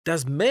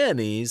Does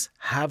mayonnaise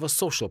have a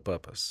social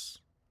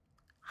purpose?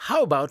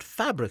 How about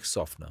fabric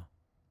softener?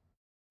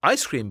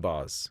 Ice cream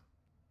bars?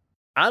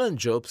 Alan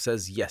Jope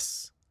says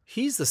yes.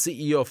 He's the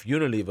CEO of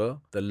Unilever,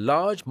 the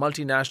large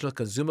multinational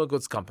consumer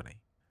goods company.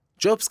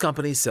 Jope's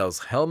company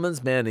sells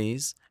Hellmann's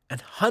mayonnaise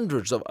and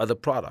hundreds of other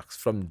products,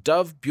 from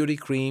Dove beauty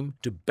cream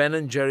to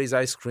Ben & Jerry's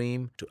ice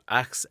cream to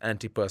Axe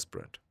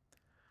antiperspirant.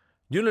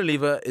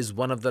 Unilever is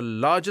one of the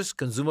largest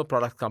consumer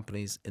product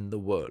companies in the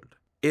world.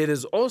 It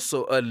is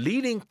also a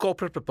leading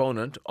corporate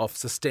proponent of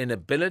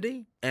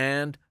sustainability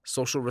and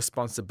social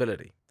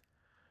responsibility.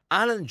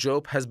 Alan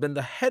Jope has been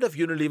the head of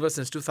Unilever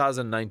since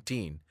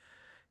 2019.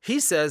 He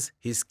says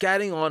he's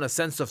carrying on a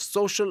sense of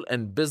social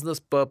and business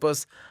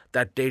purpose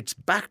that dates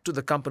back to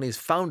the company's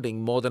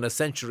founding more than a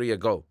century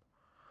ago.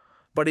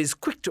 But he's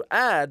quick to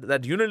add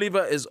that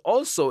Unilever is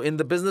also in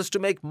the business to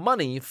make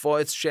money for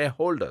its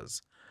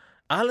shareholders.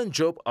 Alan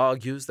Jope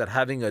argues that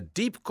having a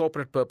deep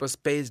corporate purpose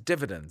pays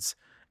dividends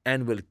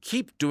and will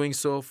keep doing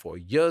so for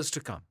years to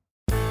come.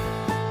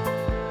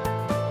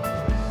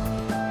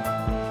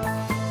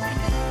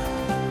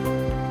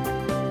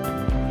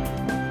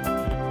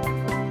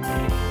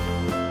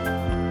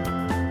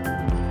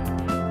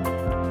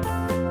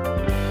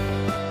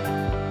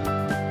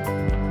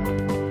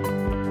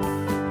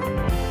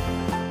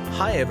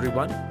 Hi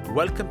everyone,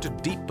 welcome to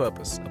Deep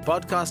Purpose, a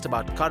podcast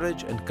about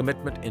courage and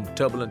commitment in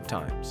turbulent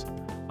times.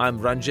 I'm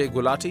Ranjay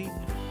Gulati,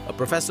 a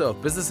professor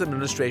of business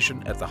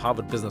administration at the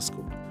Harvard Business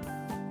School.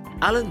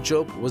 Alan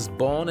Jope was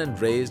born and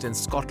raised in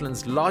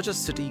Scotland's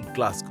largest city,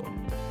 Glasgow.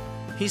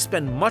 He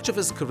spent much of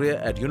his career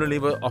at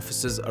Unilever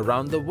offices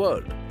around the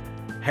world,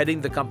 heading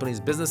the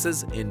company's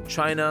businesses in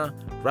China,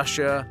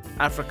 Russia,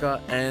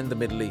 Africa, and the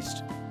Middle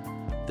East.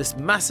 This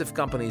massive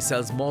company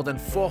sells more than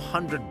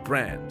 400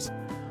 brands,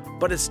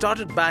 but it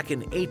started back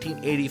in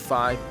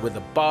 1885 with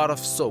a bar of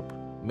soap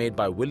made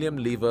by William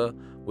Lever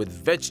with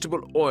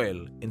vegetable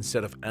oil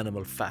instead of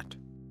animal fat.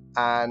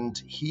 And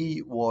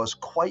he was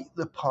quite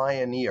the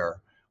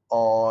pioneer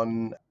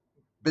on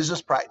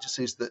business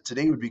practices that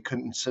today would be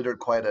considered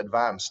quite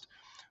advanced.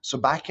 So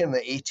back in the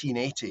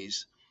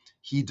 1880s,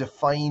 he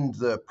defined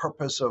the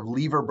purpose of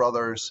Lever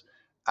Brothers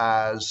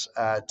as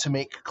to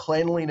make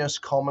cleanliness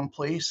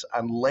commonplace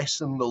and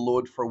lessen the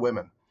load for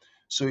women.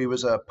 So he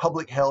was a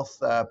public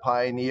health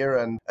pioneer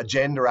and a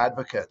gender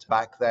advocate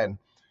back then.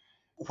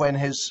 When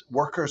his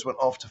workers went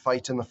off to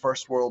fight in the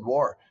First World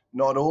War,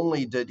 not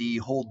only did he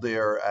hold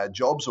their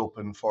jobs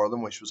open for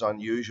them, which was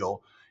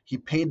unusual, he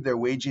paid their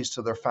wages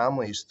to their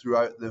families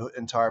throughout the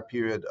entire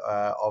period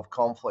of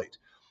conflict.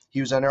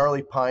 He was an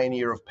early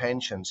pioneer of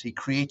pensions. He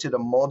created a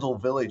model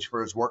village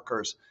for his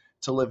workers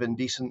to live in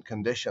decent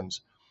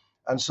conditions.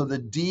 And so the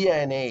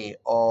DNA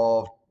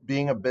of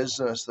being a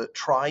business that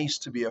tries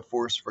to be a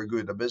force for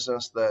good, a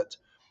business that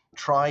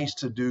tries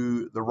to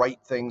do the right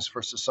things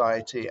for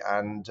society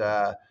and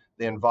the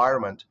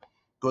environment,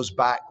 goes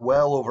back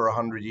well over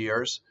 100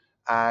 years,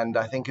 and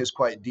I think is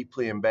quite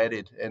deeply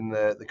embedded in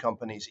the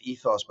company's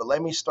ethos. But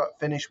let me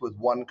finish with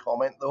one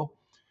comment though,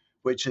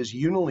 which is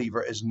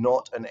Unilever is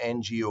not an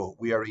NGO.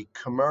 We are a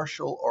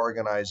commercial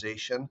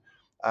organization,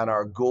 and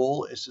our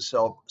goal is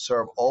to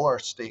serve all our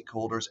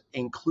stakeholders,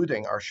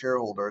 including our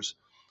shareholders,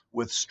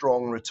 with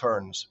strong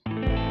returns.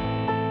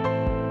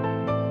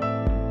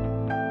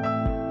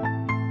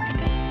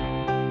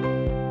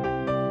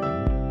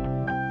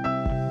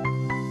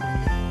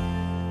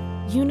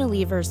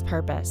 Unilever's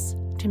purpose: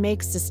 to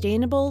make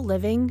sustainable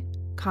living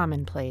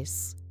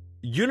commonplace.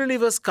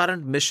 Unilever's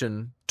current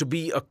mission to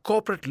be a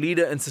corporate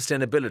leader in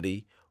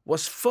sustainability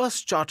was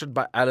first charted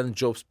by Alan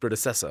Jope's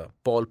predecessor,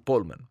 Paul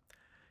Polman.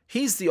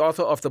 He's the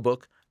author of the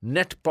book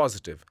Net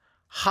Positive: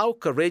 How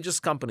Courageous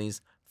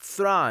Companies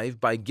Thrive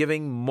by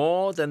Giving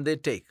More Than They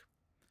Take.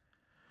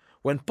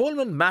 When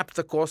Polman mapped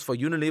the course for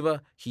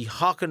Unilever, he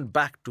harkened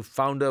back to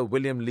founder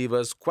William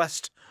Lever's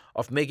quest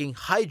of making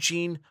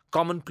hygiene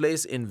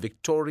commonplace in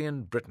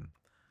Victorian Britain.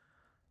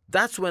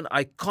 That's when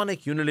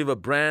iconic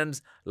Unilever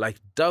brands like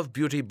Dove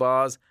beauty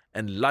bars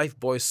and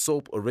Lifebuoy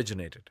soap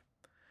originated.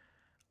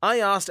 I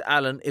asked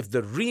Alan if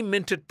the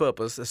reminted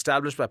purpose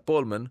established by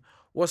Polman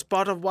was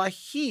part of why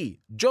he,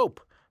 Jope,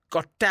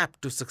 got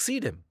tapped to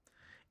succeed him,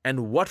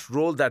 and what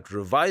role that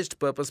revised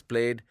purpose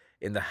played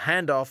in the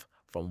handoff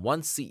from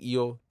one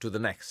CEO to the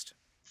next.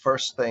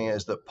 First thing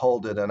is that Paul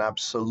did an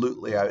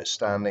absolutely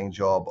outstanding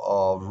job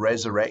of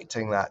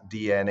resurrecting that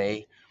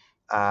DNA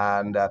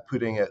and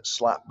putting it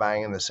slap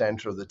bang in the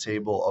center of the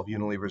table of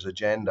Unilever's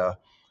agenda,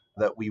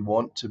 that we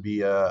want to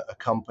be a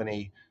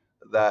company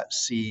that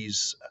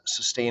sees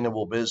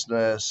sustainable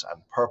business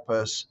and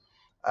purpose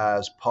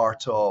as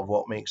part of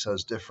what makes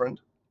us different.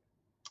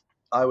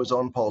 I was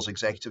on Paul's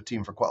executive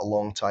team for quite a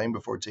long time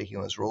before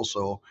taking this role,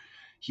 so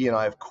he and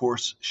I, of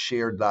course,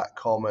 shared that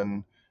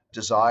common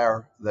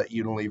desire that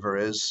Unilever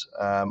is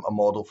a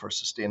model for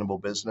sustainable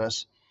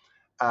business.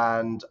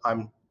 And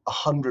I'm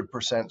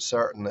 100%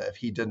 certain that if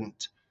he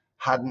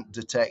hadn't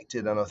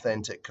detected an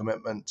authentic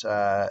commitment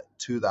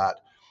to that,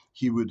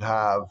 he would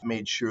have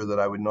made sure that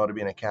I would not have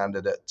been a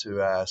candidate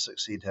to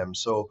succeed him.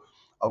 So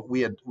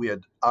We had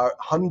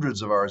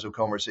hundreds of hours of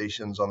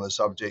conversations on the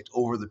subject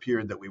over the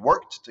period that we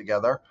worked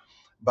together,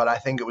 but I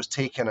think it was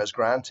taken as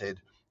granted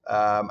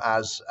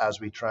as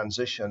we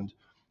transitioned.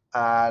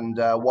 And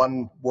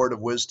one word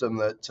of wisdom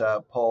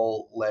that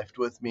Paul left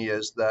with me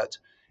is that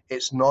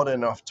it's not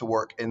enough to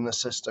work in the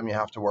system; you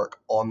have to work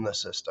on the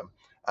system.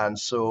 And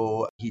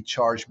so he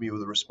charged me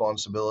with the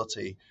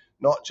responsibility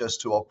not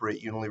just to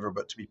operate Unilever,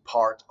 but to be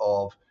part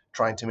of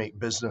trying to make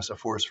business a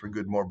force for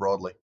good more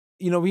broadly.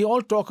 We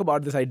all talk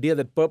about this idea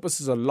that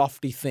purpose is a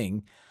lofty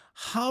thing.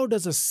 How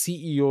does a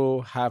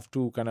CEO have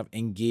to kind of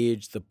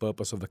engage the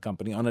purpose of the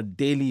company on a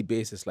daily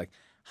basis? Like,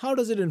 how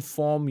does it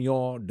inform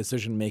your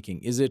decision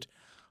making? Is it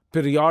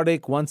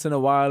periodic once in a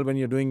while when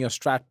you're doing your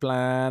strat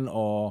plan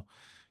or,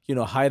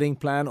 hiring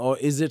plan, or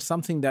is it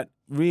something that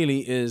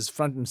really is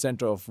front and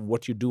center of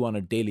what you do on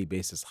a daily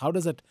basis? How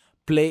does it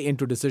play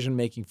into decision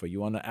making for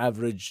you on an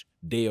average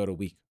day or a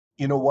week?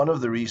 One of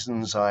the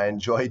reasons I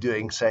enjoy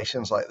doing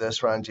sessions like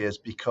this, Ranji, is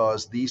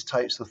because these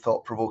types of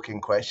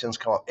thought-provoking questions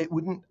come up. It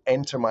wouldn't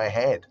enter my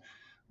head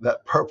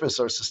that purpose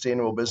or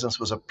sustainable business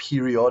was a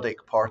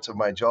periodic part of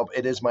my job.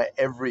 It is my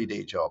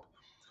everyday job.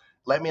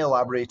 Let me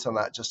elaborate on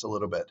that just a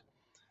little bit.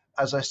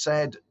 As I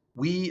said,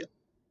 we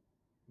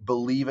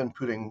believe in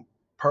putting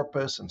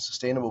purpose and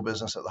sustainable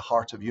business at the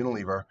heart of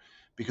Unilever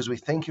because we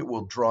think it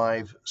will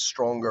drive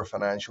stronger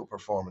financial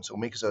performance. It will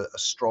make us a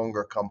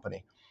stronger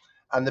company.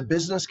 And the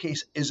business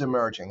case is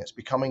emerging. It's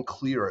becoming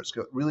clearer. It's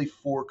got really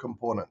four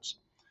components.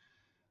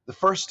 The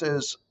first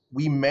is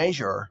we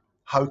measure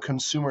how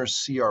consumers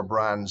see our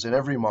brands in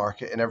every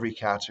market, in every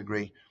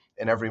category,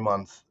 in every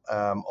month,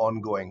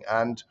 ongoing.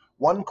 And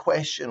one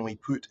question we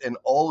put in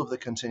all of the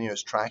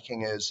continuous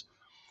tracking is,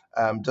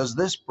 does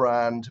this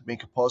brand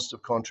make a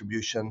positive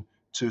contribution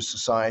to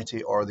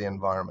society or the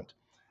environment?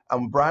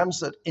 And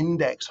brands that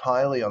index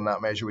highly on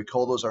that measure, we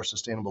call those our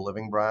sustainable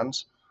living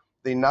brands.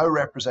 They now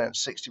represent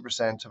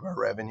 60% of our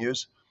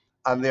revenues,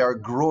 and they are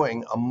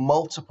growing a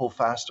multiple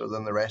faster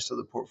than the rest of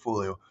the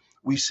portfolio.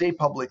 We say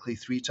publicly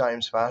 3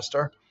 times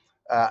faster,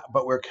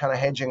 but we're kind of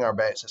hedging our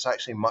bets. It's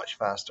actually much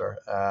faster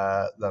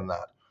than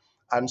that.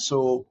 And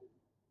so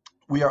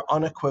we are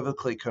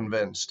unequivocally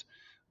convinced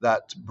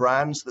that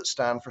brands that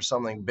stand for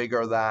something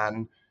bigger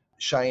than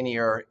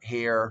shinier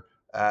hair,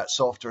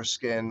 softer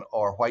skin,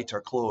 or whiter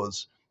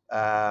clothes,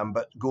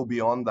 but go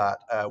beyond that,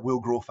 will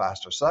grow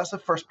faster. So that's the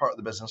first part of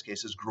the business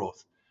case, is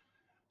growth.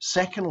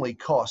 Secondly,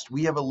 cost.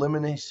 We have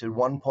eliminated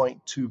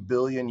 1.2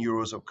 billion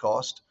euros of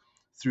cost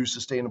through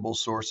sustainable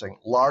sourcing,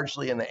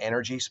 largely in the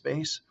energy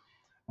space,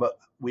 but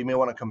we may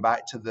want to come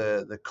back to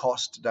the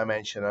cost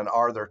dimension and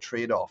are there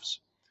trade-offs.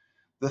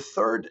 The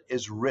third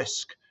is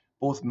risk,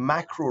 both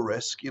macro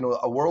risk.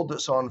 A world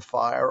that's on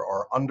fire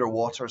or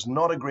underwater is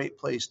not a great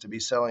place to be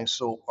selling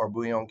soap or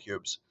bouillon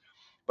cubes,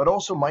 but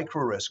also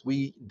micro risk.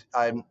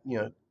 I'm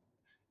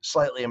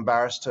slightly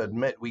embarrassed to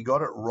admit we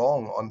got it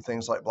wrong on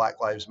things like Black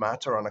Lives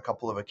Matter on a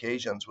couple of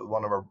occasions with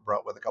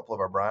a couple of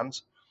our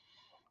brands,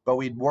 but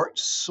we'd worked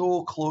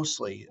so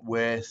closely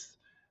with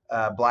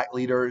Black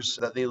leaders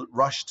that they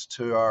rushed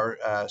to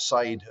our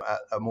side at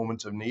a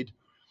moment of need.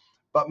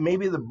 But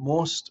maybe the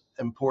most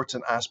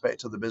important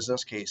aspect of the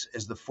business case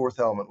is the fourth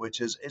element,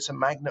 which is it's a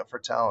magnet for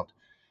talent.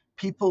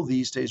 People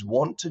these days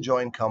want to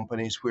join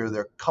companies where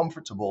they're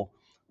comfortable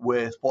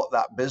with what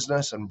that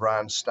business and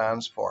brand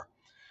stands for.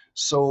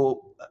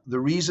 So the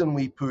reason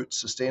we put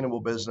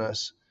sustainable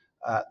business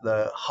at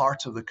the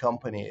heart of the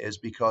company is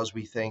because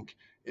we think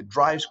it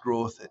drives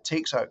growth, it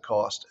takes out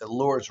cost, it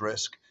lowers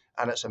risk,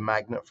 and it's a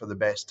magnet for the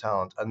best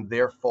talent, and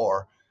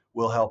therefore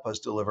will help us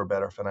deliver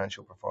better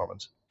financial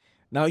performance.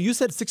 Now, you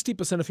said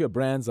 60% of your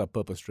brands are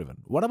purpose driven.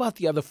 What about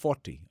the other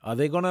 40? Are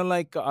they going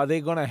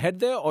to head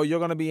there, or you're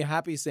going to be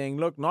happy saying,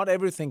 look, not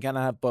everything can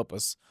have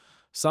purpose.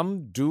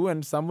 Some do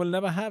and some will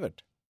never have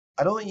it.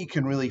 I don't think you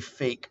can really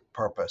fake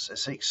purpose.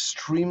 It's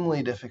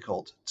extremely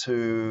difficult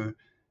to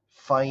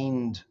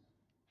find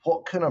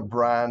what can a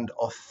brand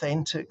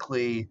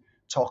authentically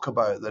talk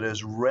about that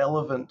is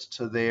relevant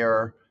to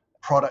their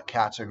product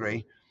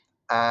category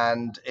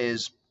and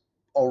is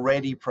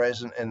already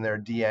present in their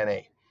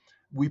DNA.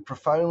 We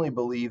profoundly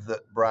believe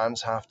that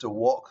brands have to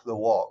walk the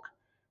walk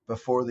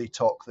before they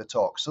talk the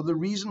talk. So the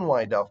reason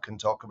why Dove can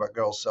talk about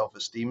girls'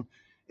 self-esteem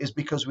is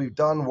because we've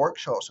done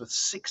workshops with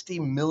 60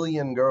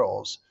 million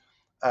girls,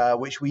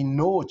 which we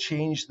know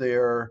change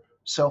their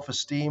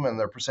self-esteem and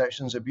their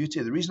perceptions of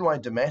beauty. The reason why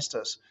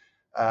Domestos,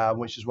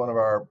 which is one of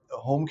our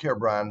home care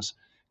brands,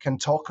 can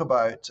talk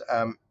about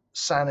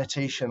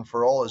sanitation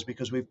for all is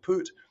because we've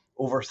put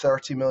over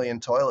 30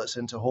 million toilets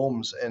into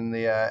homes in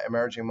the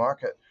emerging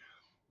market.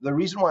 The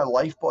reason why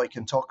Lifebuoy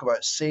can talk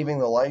about saving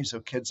the lives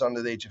of kids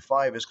under the age of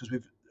 5 is because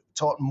we've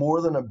taught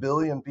more than 1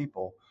 billion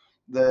people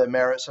the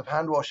merits of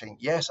hand washing.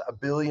 Yes, 1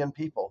 billion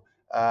people,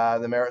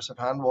 the merits of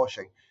hand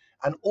washing.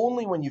 And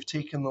only when you've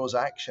taken those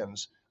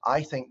actions,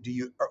 we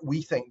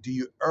think, do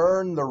you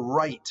earn the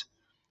right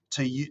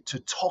to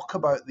talk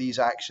about these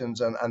actions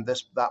and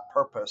that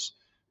purpose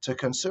to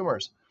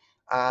consumers.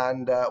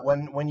 And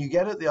when you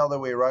get it the other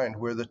way around,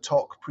 where the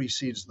talk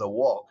precedes the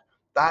walk,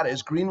 that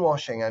is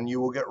greenwashing, and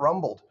you will get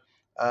rumbled.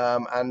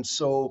 And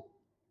so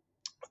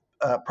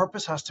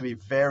purpose has to be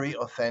very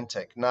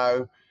authentic.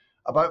 Now,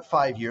 about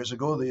 5 years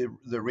ago,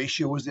 the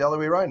ratio was the other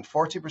way around.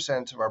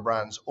 40% of our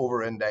brands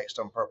over-indexed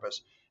on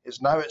purpose.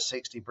 It's now at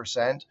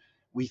 60%.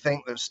 We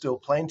think there's still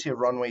plenty of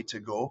runway to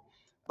go,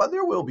 but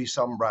there will be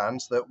some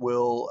brands that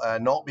will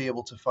not be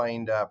able to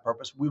find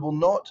purpose. We will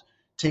not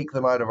take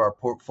them out of our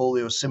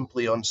portfolio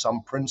simply on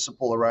some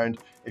principle around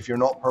if you're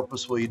not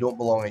purposeful, you don't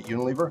belong at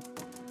Unilever.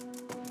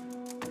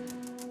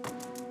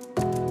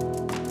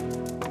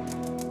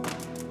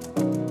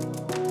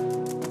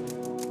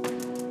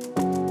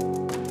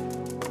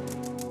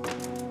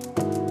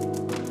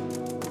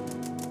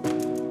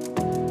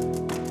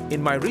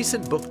 In my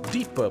recent book,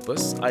 Deep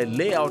Purpose, I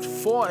lay out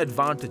 4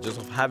 advantages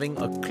of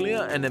having a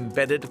clear and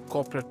embedded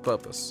corporate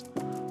purpose.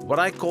 What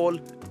I call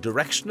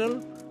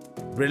directional,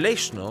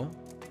 relational,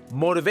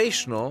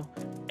 motivational,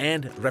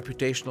 and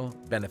reputational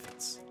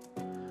benefits.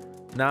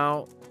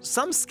 Now,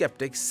 some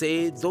skeptics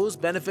say those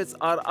benefits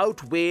are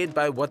outweighed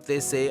by what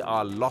they say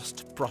are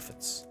lost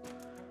profits.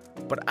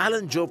 But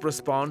Alan Jope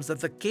responds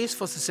that the case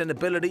for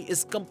sustainability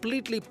is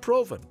completely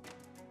proven.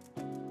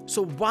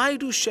 So why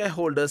do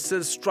shareholders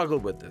still struggle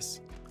with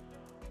this?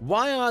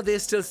 Why are they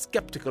still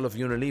skeptical of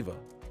Unilever?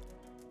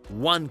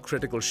 One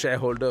critical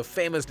shareholder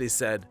famously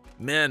said,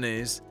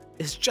 mayonnaise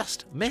is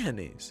just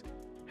mayonnaise.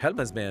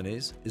 Hellmann's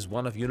mayonnaise is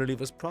one of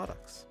Unilever's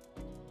products.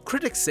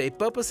 Critics say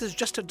purpose is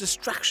just a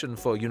distraction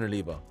for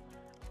Unilever.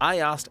 I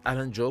asked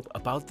Alan Jope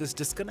about this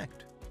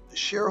disconnect.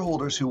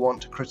 Shareholders who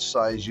want to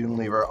criticize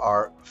Unilever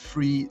are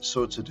free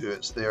so to do.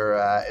 It's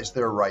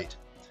their right.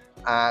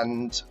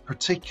 And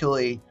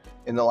particularly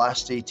in the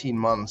last 18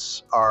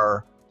 months,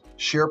 our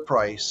share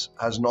price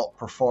has not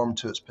performed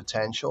to its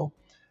potential.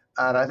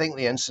 And I think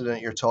the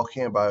incident you're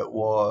talking about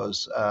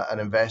was an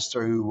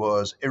investor who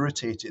was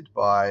irritated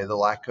by the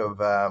lack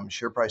of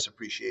share price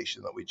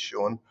appreciation that we'd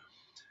shown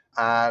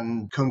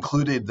and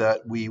concluded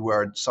that we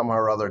were somehow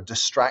or other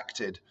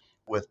distracted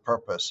with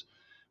purpose.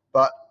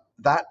 But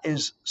that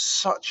is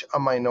such a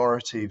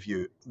minority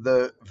view.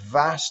 The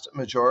vast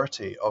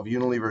majority of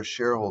Unilever's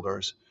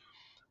shareholders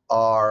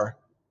are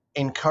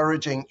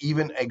encouraging,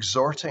 even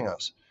exhorting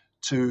us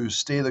to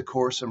stay the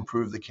course and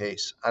prove the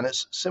case. And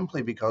it's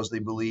simply because they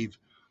believe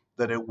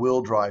that it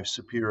will drive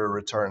superior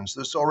returns.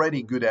 There's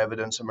already good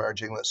evidence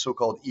emerging that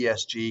so-called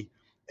ESG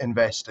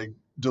investing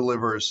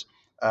delivers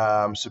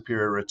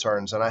superior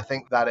returns. And I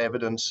think that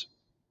evidence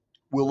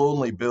will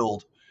only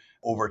build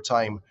over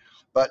time.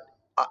 But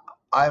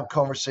I have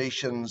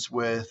conversations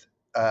with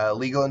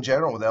legal in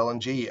general, with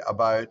L&G,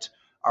 about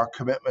our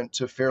commitment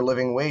to fair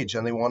living wage,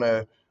 and they want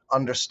to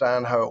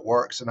understand how it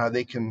works and how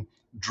they can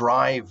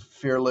drive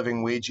fair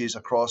living wages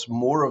across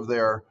more of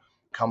their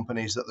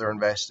companies that they're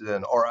invested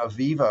in. Or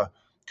Aviva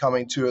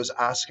coming to us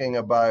asking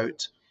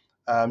about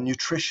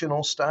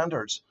nutritional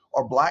standards,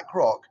 or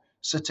BlackRock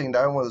sitting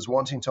down with us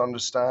wanting to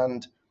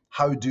understand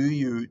how do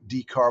you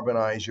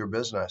decarbonize your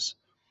business.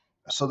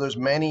 So there's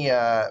many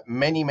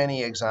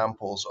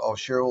examples of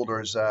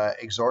shareholders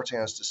exhorting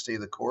us to stay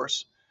the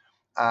course.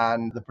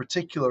 And the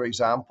particular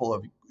example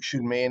of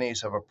should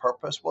mayonnaise have a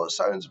purpose? Well, it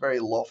sounds very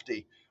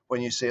lofty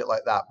when you say it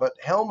like that. But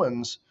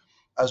Hellmann's,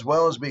 as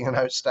well as being an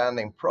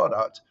outstanding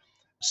product,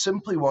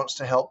 simply wants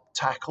to help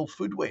tackle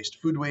food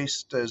waste. Food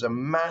waste is a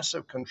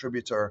massive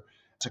contributor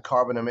to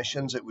carbon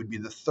emissions. It would be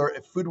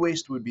food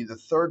waste would be the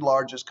third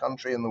largest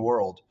country in the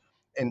world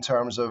in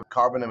terms of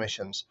carbon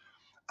emissions.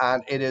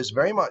 And it is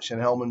very much in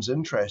Hellmann's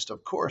interest,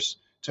 of course,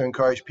 to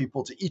encourage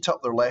people to eat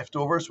up their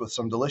leftovers with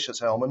some delicious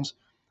Hellmann's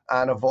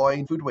and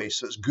avoid food waste.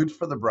 So it's good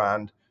for the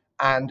brand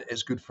and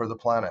it's good for the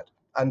planet.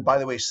 And by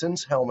the way,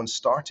 since Hellmann's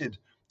started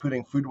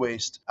putting food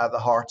waste at the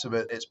heart of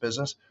its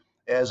business,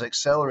 it has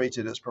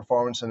accelerated its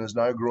performance and has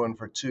now grown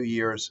for 2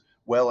 years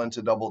well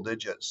into double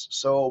digits.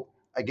 So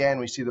again,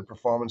 we see the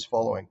performance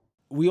following.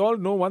 We all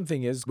know one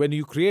thing is when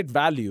you create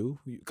value,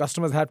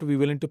 customers have to be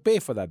willing to pay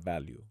for that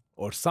value,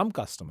 or some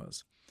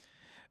customers.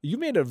 You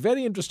made a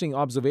very interesting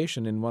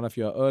observation in one of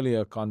your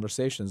earlier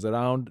conversations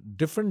around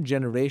different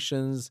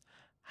generations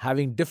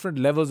having different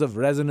levels of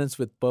resonance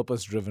with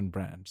purpose-driven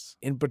brands.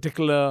 In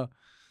particular,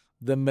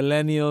 the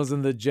millennials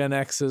and the Gen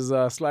Xs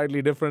are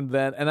slightly different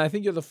than, and I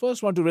think you're the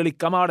first one to really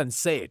come out and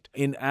say it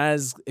in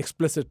as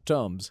explicit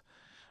terms.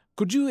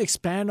 Could you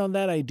expand on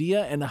that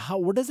idea, and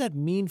what does that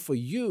mean for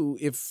you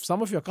if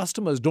some of your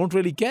customers don't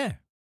really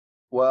care?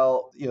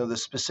 Well, the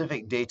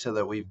specific data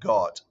that we've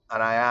got,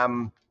 and I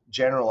am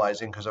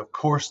generalizing because of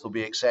course there'll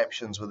be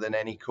exceptions within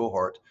any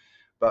cohort,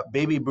 but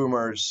baby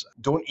boomers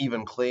don't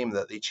even claim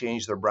that they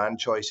change their brand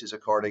choices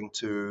according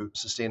to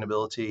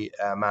sustainability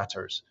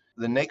matters.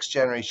 The next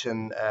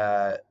generation,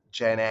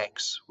 Gen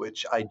X,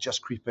 which I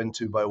just creep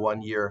into by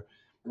 1 year,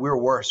 we're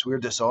worse, we're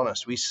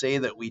dishonest. We say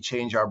that we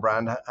change our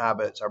brand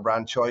habits, our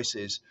brand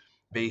choices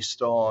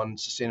based on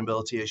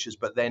sustainability issues,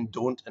 but then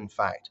don't in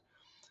fact.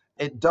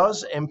 It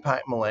does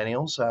impact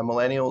millennials.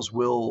 Millennials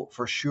will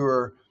for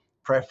sure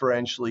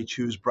preferentially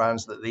choose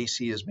brands that they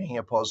see as making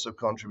a positive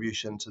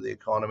contribution to the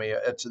economy,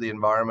 to the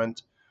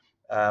environment,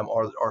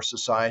 or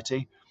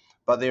society,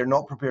 but they are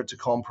not prepared to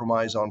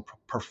compromise on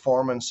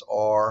performance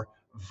or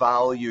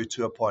value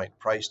to a point,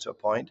 price to a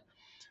point.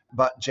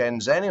 But Gen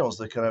Zennials,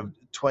 the kind of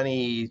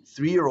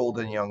 23-year-old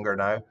and younger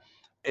now,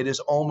 it is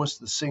almost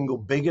the single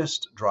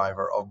biggest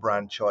driver of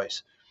brand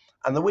choice.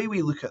 And the way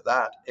we look at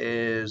that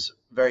is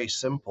very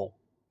simple,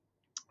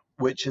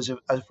 which is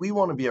if we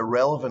want to be a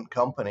relevant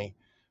company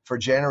for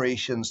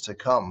generations to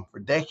come, for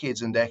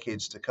decades and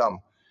decades to come,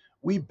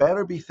 we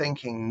better be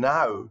thinking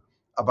now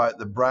about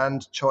the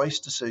brand choice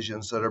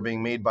decisions that are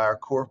being made by our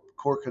core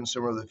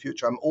consumer of the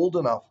future. I'm old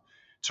enough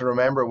to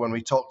remember when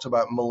we talked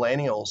about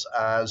millennials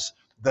as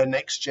the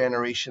next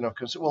generation of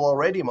consumer. Well,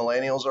 already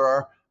millennials are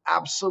our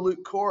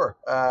absolute core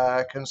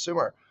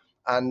consumer,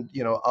 and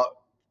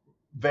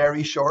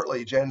very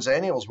shortly, Gen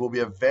Zennials will be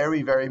a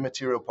very, very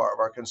material part of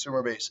our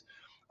consumer base.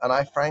 And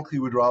I frankly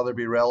would rather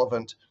be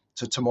relevant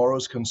to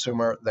tomorrow's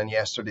consumer than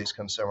yesterday's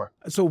consumer.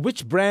 So,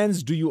 which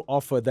brands do you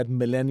offer that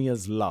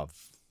millennials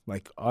love?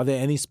 Like, are there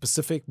any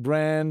specific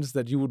brands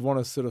that you would want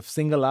to sort of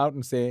single out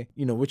and say,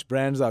 which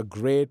brands are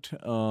great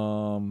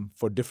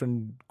for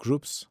different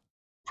groups?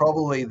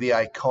 Probably the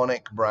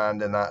iconic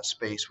brand in that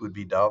space would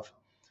be Dove.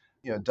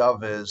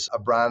 Dove is a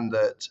brand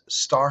that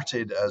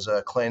started as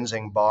a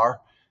cleansing bar.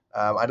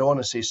 I don't want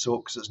to say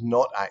soap because it's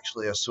not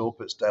actually a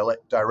soap. It's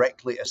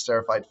directly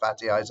esterified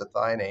fatty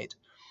isothianate.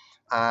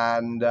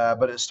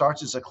 But it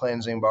started as a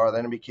cleansing bar,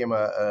 then it became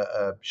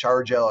a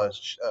shower gel,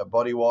 a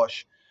body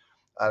wash,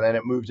 and then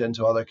it moved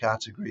into other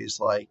categories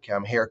like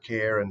hair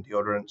care and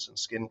deodorants and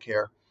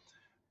skincare.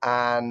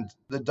 And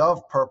the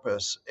Dove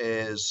purpose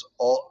is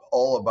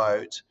all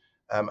about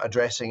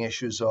addressing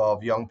issues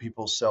of young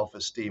people's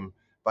self-esteem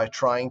by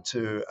trying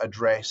to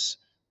address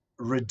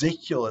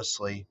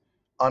ridiculously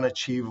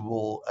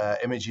unachievable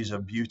images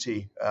of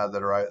beauty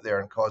that are out there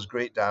and cause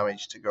great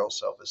damage to girls'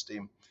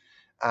 self-esteem.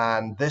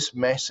 And this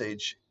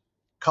message,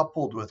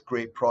 coupled with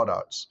great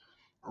products,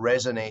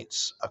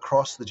 resonates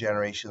across the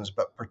generations,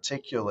 but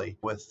particularly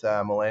with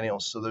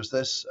millennials. So there's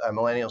this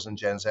millennials and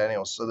Gen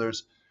Zennials. So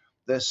there's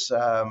this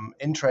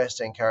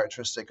interesting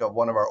characteristic of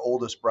one of our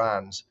oldest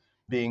brands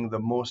being the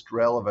most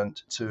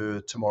relevant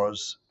to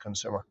tomorrow's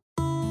consumer.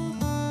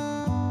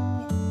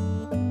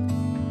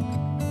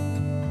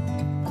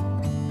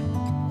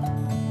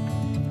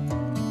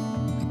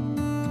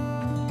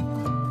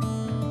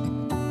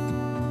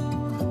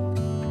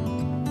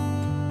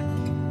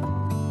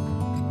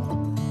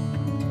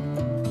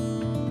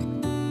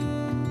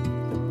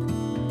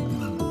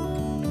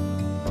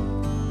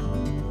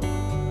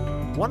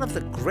 One of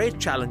the great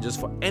challenges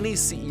for any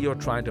CEO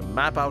trying to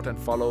map out and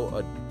follow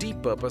a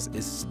deep purpose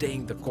is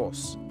staying the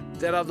course.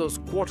 There are those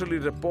quarterly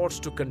reports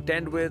to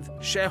contend with,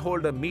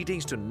 shareholder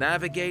meetings to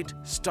navigate,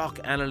 stock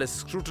analysts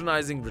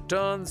scrutinizing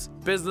returns,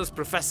 business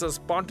professors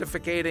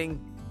pontificating,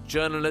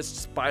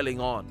 journalists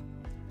piling on.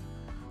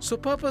 So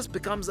purpose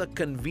becomes a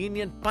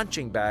convenient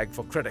punching bag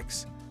for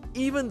critics,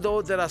 even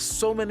though there are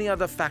so many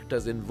other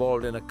factors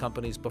involved in a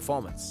company's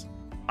performance.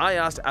 I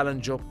asked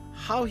Alan Jope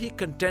how he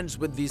contends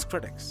with these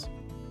critics.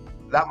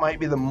 That might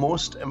be the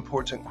most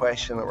important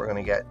question that we're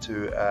going to get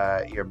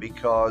to here,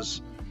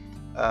 because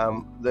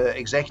the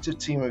executive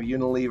team of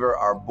Unilever,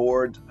 our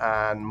board,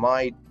 and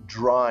my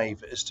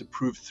drive is to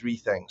prove three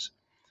things.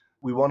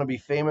 We want to be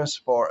famous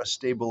for a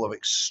stable of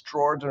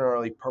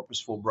extraordinarily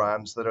purposeful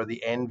brands that are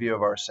the envy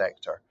of our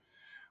sector.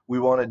 We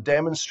want to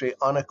demonstrate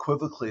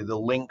unequivocally the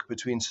link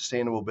between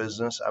sustainable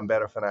business and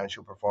better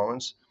financial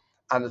performance.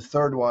 And the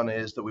third one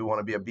is that we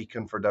want to be a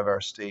beacon for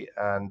diversity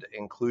and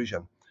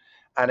inclusion.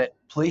 And it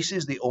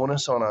places the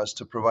onus on us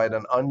to provide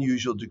an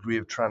unusual degree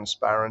of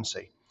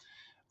transparency.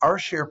 Our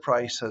share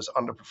price has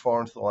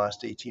underperformed for the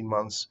last 18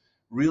 months,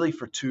 really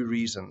for two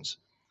reasons.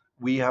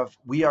 We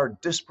are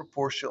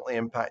disproportionately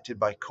impacted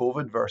by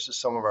COVID versus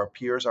some of our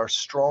peers. Our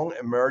strong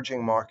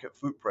emerging market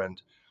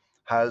footprint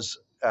has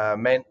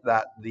meant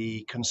that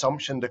the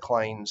consumption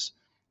declines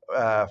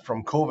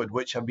from COVID,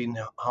 which have been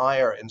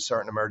higher in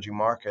certain emerging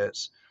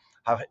markets,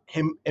 have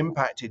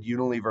impacted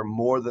Unilever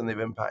more than they've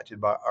impacted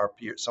by our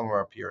peers, some of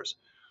our peers.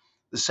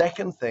 The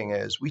second thing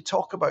is we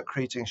talk about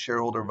creating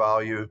shareholder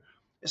value.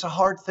 It's a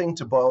hard thing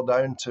to boil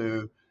down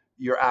to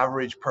your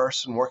average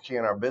person working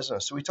in our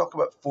business. So we talk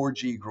about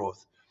 4G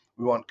growth.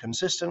 We want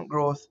consistent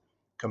growth,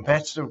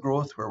 competitive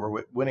growth where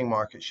we're winning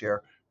market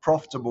share,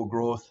 profitable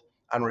growth,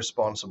 and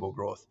responsible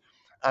growth.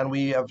 And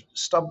we have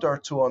stubbed our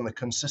toe on the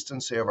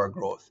consistency of our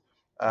growth.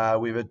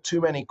 We've had too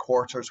many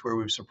quarters where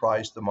we've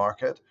surprised the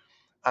market.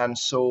 And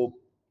so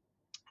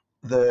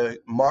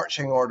the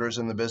marching orders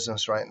in the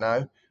business right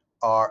now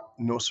are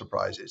no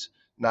surprises.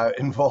 Now,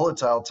 in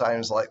volatile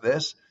times like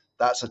this,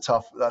 that's a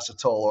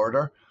tall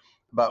order,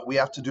 but we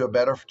have to do a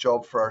better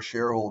job for our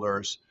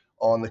shareholders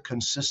on the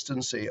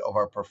consistency of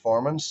our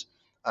performance.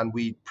 And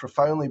we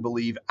profoundly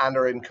believe and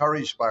are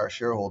encouraged by our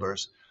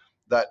shareholders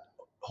that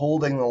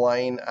holding the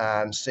line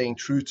and staying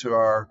true to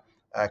our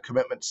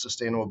commitment to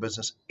sustainable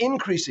business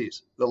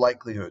increases the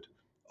likelihood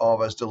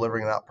of us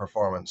delivering that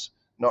performance,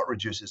 not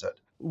reduces it.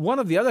 One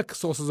of the other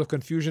sources of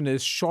confusion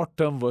is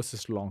short-term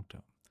versus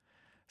long-term.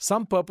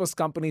 Some purpose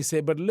companies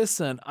say, but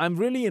listen, I'm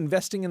really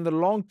investing in the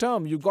long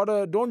term.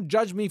 Don't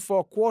judge me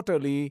for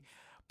quarterly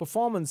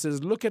performance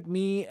is look at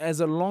me as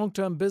a long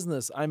term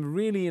business. I'm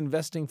really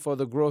investing for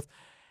the growth.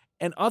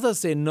 And others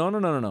say, no, no,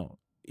 no, no, no.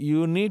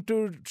 You need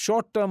to,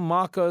 short term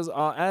markers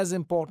are as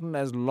important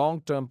as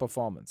long term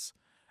performance.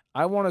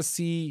 I want to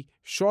see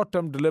short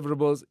term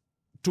deliverables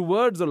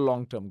towards a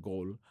long term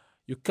goal.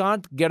 You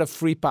can't get a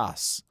free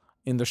pass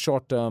in the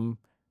short term,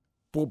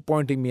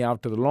 pointing me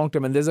out to the long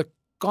term. And there's a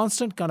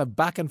constant kind of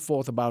back and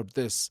forth about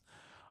this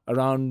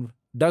around,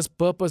 does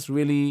purpose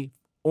really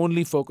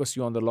only focus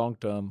you on the long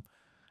term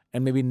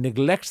and maybe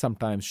neglect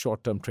sometimes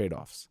short term trade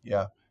offs?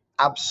 Yeah,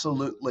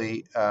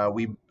 absolutely.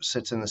 We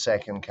sit in the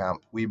second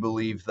camp. We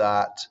believe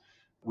that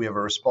we have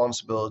a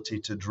responsibility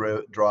to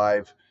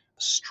drive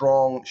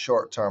strong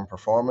short term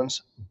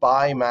performance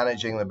by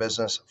managing the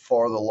business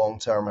for the long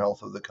term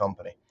health of the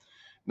company.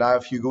 Now,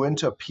 if you go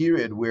into a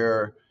period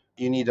where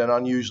you need an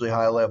unusually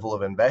high level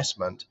of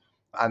investment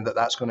and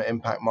that's going to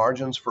impact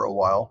margins for a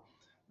while,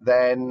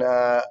 then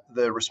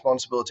the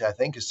responsibility, I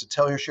think, is to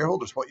tell your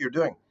shareholders what you're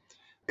doing.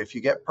 If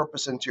you get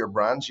purpose into your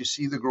brands, you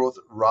see the growth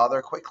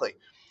rather quickly.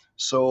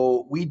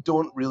 So we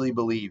don't really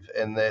believe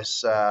in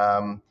this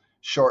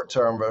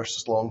short-term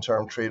versus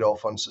long-term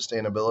trade-off on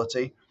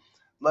sustainability.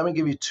 Let me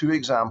give you two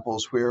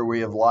examples where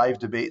we have live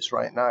debates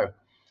right now.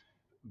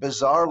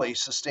 Bizarrely,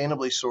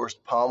 sustainably sourced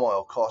palm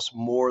oil costs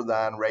more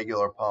than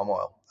regular palm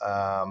oil.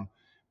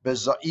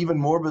 Even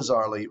more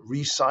bizarrely,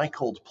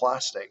 recycled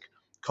plastic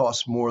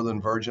costs more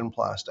than virgin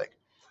plastic.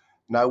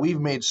 Now, we've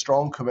made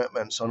strong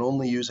commitments on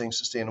only using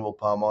sustainable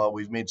palm oil.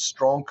 We've made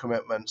strong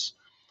commitments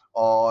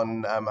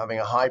on having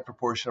a high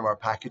proportion of our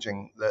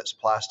packaging that's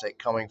plastic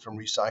coming from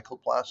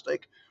recycled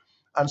plastic.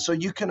 And so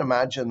you can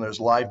imagine there's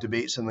live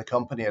debates in the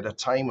company at a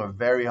time of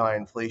very high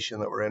inflation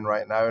that we're in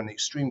right now and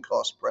extreme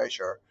cost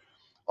pressure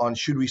on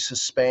should we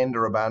suspend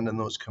or abandon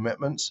those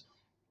commitments.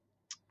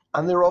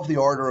 And they're of the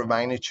order of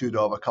magnitude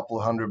of a couple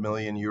of €100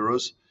 million,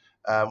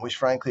 which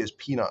frankly is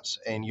peanuts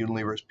in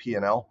Unilever's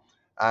P&L.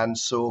 And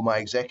so my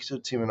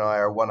executive team and I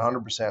are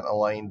 100%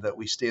 aligned that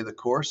we stay the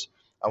course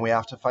and we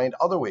have to find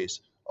other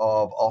ways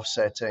of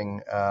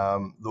offsetting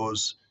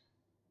those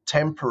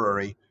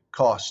temporary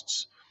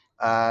costs.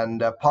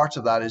 And part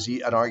of that is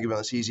an argument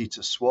that's easy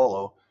to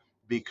swallow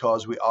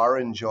because we are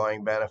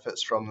enjoying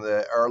benefits from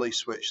the early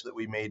switch that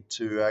we made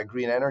to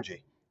green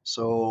energy.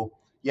 So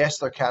yes,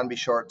 there can be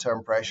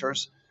short-term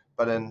pressures,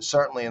 but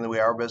certainly in the way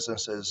our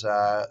business is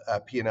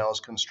P&L is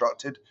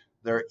constructed,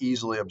 they're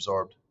easily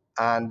absorbed.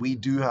 And we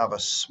do have a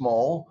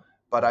small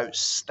but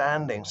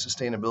outstanding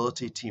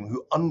sustainability team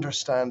who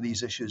understand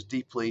these issues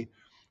deeply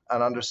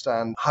and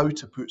understand how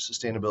to put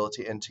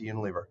sustainability into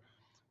Unilever.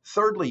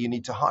 Thirdly, you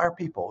need to hire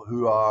people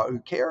who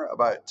care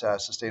about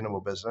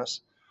sustainable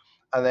business.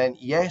 And then,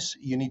 yes,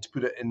 you need to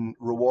put it in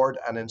reward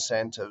and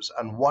incentives.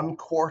 And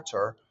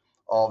 1/4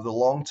 of the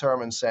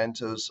long-term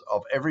incentives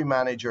of every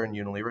manager in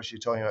Unilever, so you're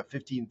talking about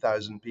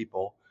 15,000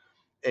 people,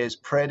 is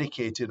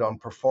predicated on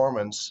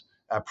performance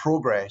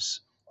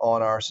progress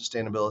on our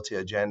sustainability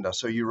agenda.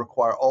 So you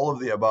require all of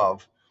the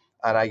above,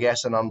 and I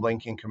guess an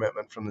unblinking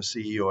commitment from the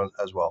CEO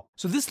as well.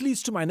 So this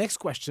leads to my next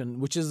question,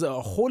 which is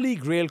a holy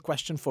grail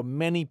question for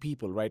many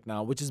people right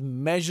now, which is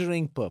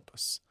measuring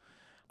purpose.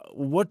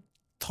 What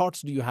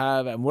thoughts do you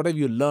have and what have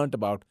you learned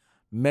about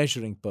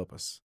measuring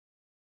purpose?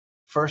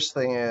 First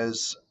thing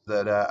is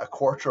that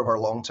 1/4 of our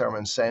long-term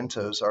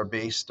incentives are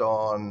based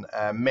on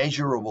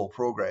measurable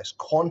progress,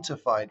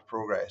 quantified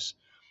progress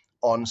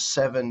on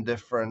 7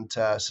 different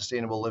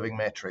sustainable living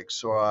metrics.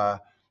 So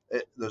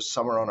there's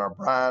some are on our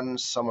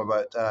brands, some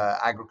about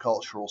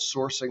agricultural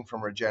sourcing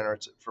from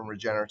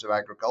regenerative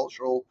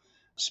agricultural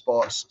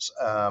spots.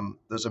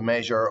 There's a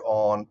measure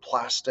on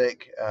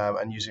plastic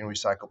and using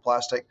recycled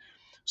plastic.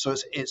 So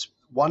it's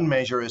one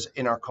measure is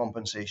in our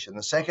compensation.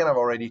 The second I've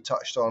already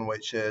touched on,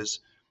 which is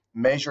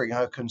measuring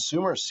how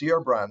consumers see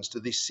our brands. Do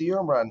they see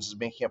our brands as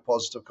making a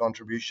positive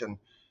contribution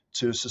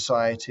to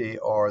society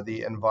or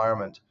the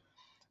environment?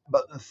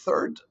 But the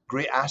third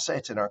great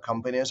asset in our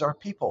company is our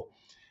people.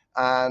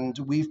 And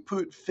we've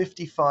put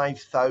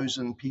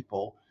 55,000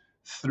 people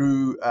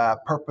through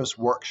purpose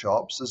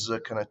workshops. This is a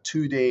kind of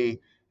 2-day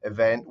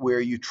event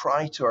where you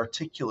try to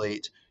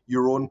articulate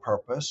your own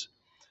purpose.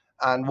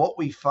 And what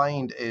we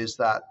find is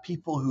that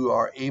people who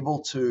are able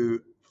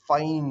to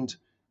find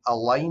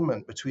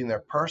alignment between their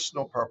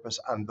personal purpose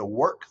and the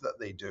work that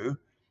they do,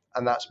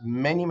 and that's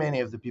many, many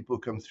of the people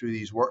who come through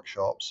these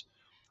workshops,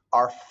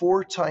 are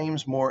 4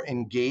 times more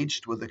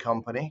engaged with the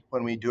company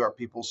when we do our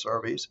people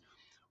surveys,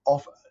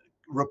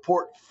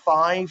 report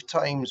 5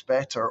 times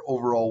better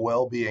overall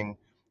well-being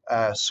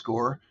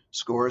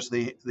scores.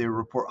 They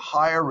report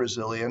higher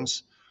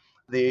resilience.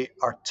 They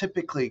are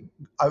typically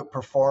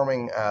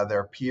outperforming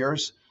their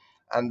peers.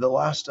 And the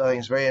last thing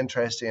is very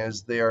interesting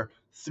is they're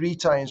 3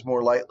 times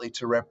more likely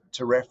to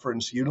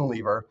reference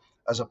Unilever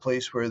as a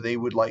place where they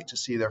would like to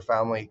see their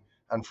family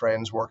and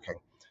friends working.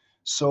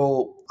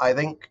 So I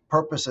think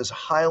purpose is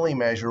highly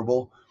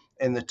measurable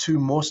in the 2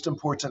 most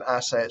important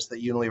assets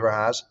that Unilever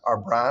has, our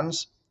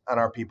brands and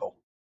our people.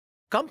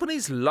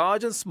 Companies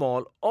large and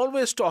small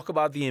always talk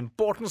about the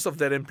importance of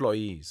their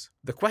employees.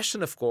 The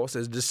question, of course,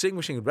 is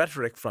distinguishing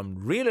rhetoric from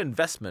real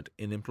investment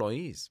in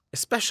employees,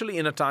 especially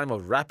in a time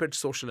of rapid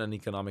social and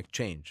economic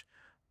change.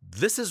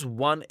 This is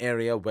one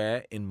area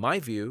where, in my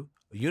view,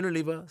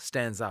 Unilever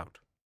stands out.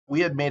 We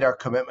had made our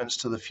commitments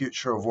to the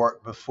future of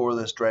work before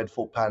this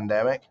dreadful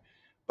pandemic.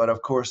 But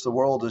of course, the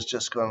world has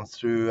just gone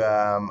through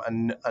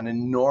an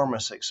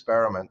enormous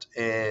experiment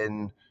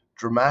in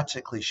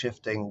dramatically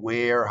shifting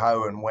where,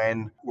 how, and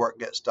when work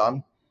gets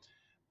done.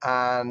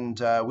 And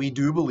we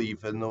do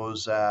believe in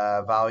those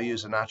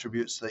values and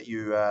attributes that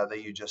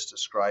you just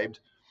described.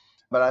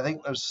 But I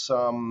think there's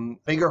some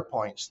bigger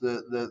points.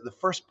 The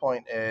first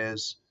point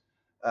is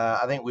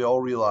I think we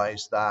all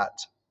realize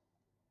that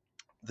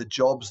the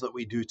jobs that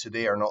we do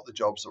today are not the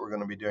jobs that we're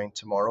going to be doing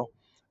tomorrow.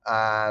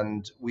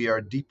 And we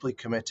are deeply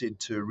committed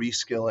to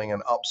reskilling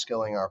and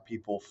upskilling our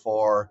people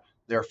for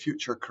their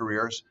future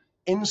careers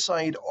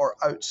inside or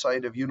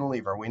outside of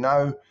Unilever. We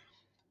now,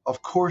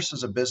 of course,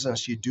 as a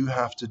business, you do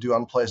have to do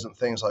unpleasant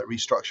things like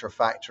restructure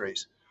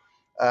factories.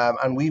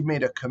 And we've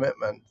made a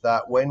commitment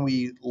that when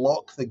we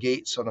lock the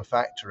gates on a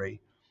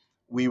factory,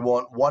 we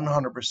want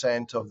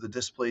 100% of the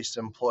displaced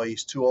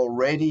employees to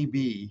already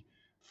be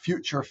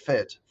future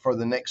fit for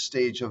the next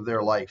stage of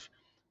their life.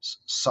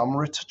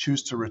 Some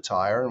choose to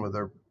retire and with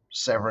their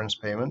severance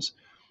payments.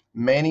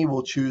 Many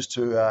will choose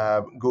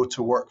to go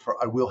to work for,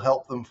 and we'll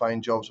help them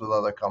find jobs with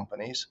other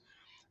companies.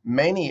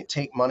 Many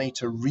take money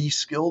to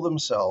reskill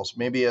themselves.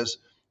 Maybe as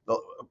the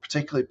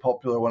particularly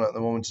popular one at the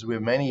moment is we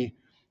have many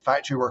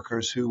factory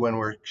workers who, when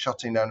we're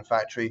shutting down a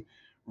factory,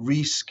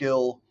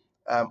 reskill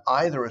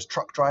either as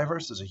truck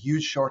drivers. There's a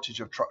huge shortage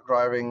of truck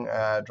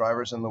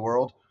drivers in the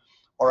world,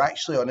 or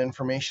actually on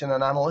information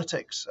and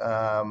analytics.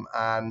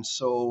 And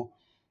so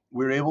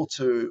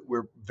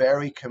we're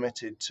very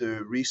committed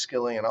to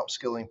reskilling and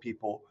upskilling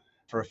people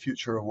for a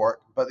future of work.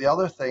 But the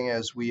other thing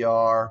is we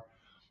are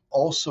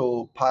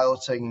also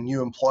piloting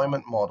new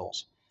employment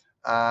models.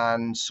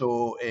 And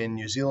so in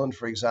New Zealand,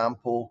 for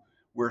example,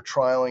 we're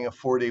trialing a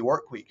 4-day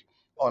work week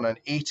on an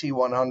 80,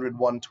 100,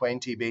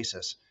 120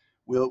 basis.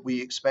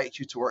 We expect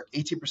you to work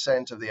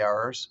 80% of the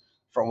hours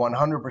for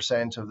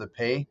 100% of the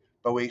pay,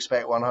 but we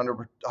expect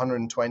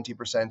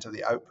 120% of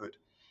the output.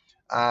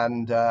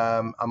 And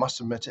I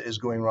must admit it is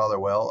going rather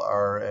well,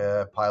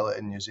 our pilot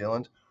in New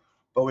Zealand.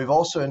 But we've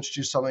also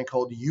introduced something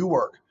called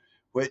U-Work,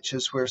 which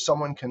is where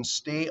someone can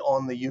stay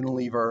on the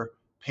Unilever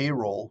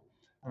payroll,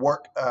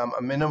 work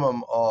a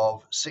minimum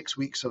of 6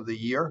 weeks of the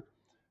year,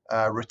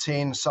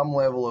 retain some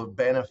level of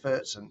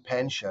benefits and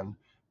pension,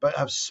 but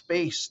have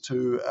space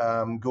to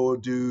go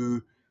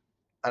do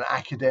an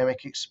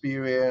academic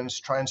experience,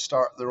 try and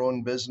start their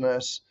own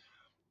business.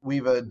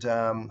 We've had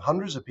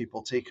hundreds of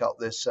people take up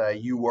this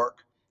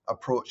U-Work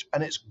approach,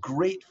 and it's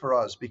great for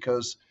us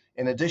because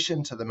in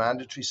addition to the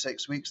mandatory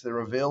 6 weeks, they're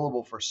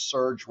available for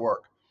surge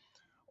work.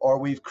 Or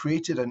we've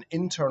created an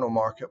internal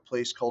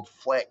marketplace called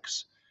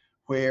Flex,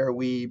 where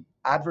we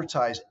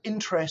advertise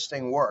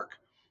interesting work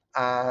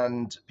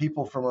and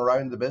people from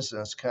around the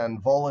business can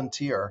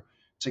volunteer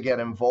to get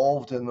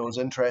involved in those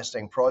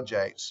interesting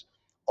projects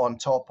on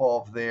top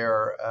of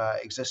their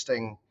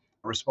existing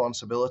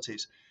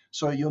responsibilities.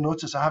 So you'll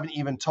notice I haven't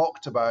even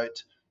talked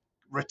about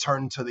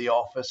return to the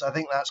office. I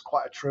think that's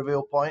quite a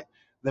trivial point.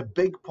 The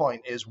big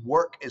point is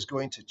work is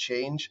going to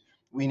change.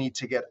 We need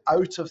to get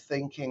out of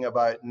thinking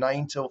about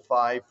 9 till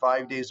 5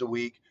 days a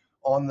week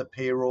on the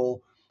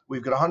payroll.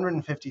 We've got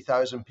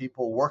 150,000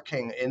 people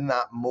working in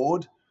that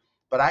mode,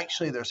 but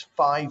actually there's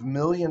 5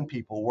 million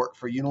people work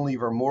for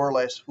Unilever more or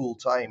less full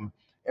time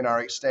in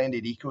our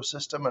extended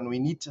ecosystem. And we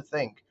need to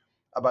think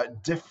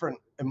about different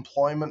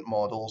employment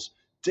models,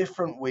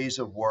 different ways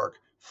of work,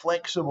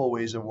 flexible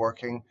ways of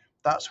working.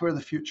 That's where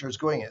the future is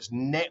going. It's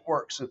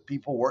networks of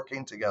people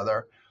working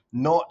together,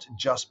 not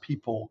just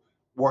people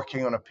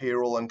working on a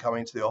payroll and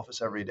coming to the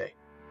office every day.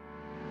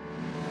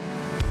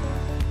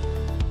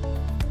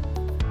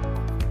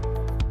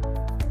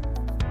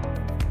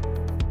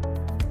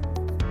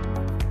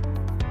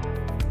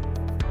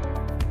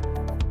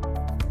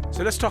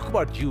 So let's talk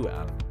about you,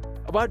 Alan.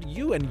 About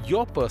you and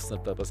your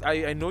personal purpose.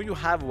 I know you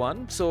have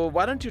one, so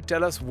why don't you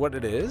tell us what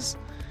it is?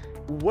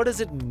 What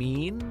does it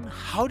mean?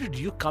 How did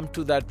you come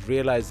to that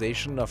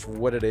realization of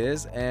what it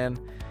is?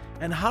 And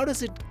how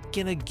does it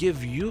kind of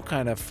give you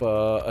kind of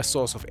a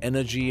source of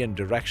energy and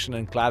direction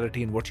and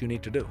clarity in what you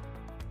need to do?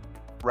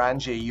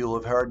 Ranji, you'll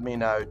have heard me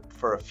now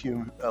for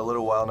a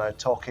little while now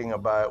talking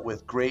about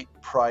with great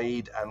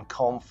pride and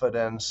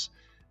confidence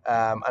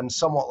and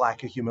somewhat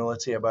lack of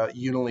humility about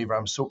Unilever.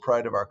 I'm so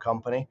proud of our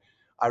company.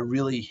 I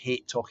really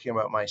hate talking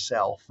about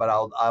myself, but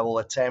I will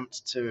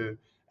attempt to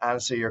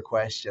answer your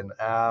question.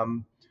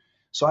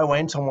 So I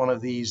went on one of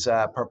these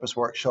purpose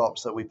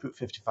workshops that we put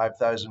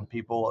 55,000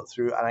 people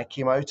through, and I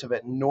came out of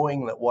it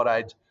knowing that what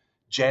I'd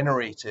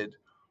generated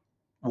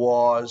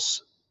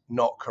was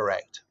not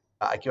correct.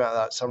 I came out of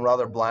that some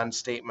rather bland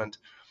statement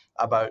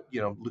about,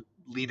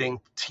 leading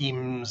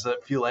teams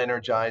that feel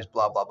energized,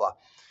 blah, blah, blah.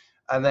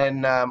 And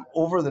then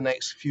over the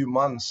next few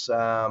months,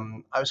 I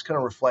was kind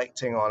of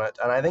reflecting on it.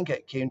 And I think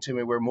it came to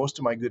me where most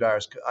of my good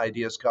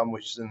ideas come,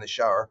 which is in the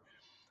shower.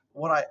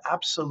 What I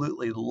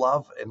absolutely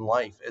love in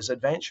life is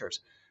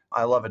adventures.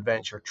 I love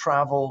adventure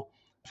travel.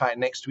 In fact,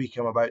 next week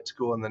I'm about to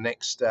go on the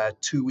next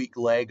 2 week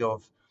leg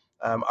of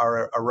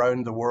our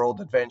around the world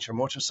adventure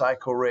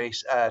motorcycle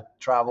race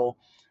travel.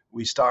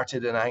 We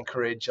started in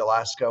Anchorage,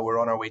 Alaska. We're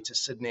on our way to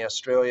Sydney,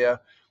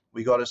 Australia.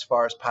 We got as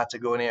far as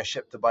Patagonia,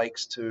 shipped the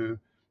bikes to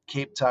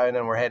Cape Town,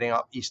 and we're heading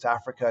up East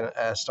Africa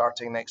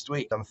starting next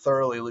week. I'm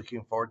thoroughly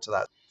looking forward to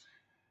that.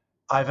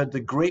 I've had the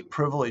great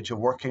privilege of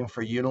working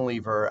for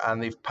Unilever,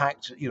 and they've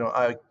packed,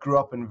 I grew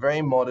up in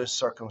very modest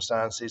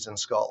circumstances in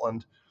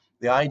Scotland.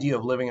 The idea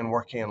of living and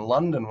working in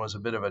London was a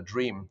bit of a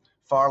dream,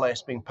 far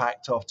less being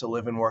packed off to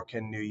live and work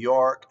in New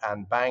York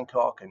and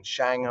Bangkok and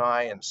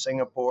Shanghai and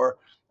Singapore,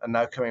 and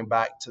now coming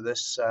back to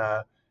this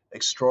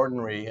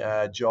extraordinary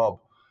job.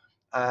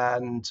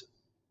 And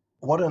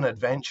what an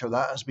adventure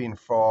that has been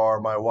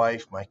for my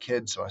wife, my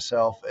kids,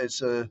 myself.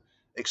 It's an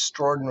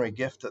extraordinary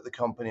gift that the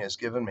company has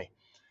given me.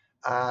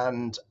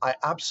 And I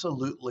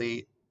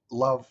absolutely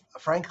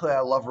frankly,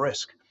 I love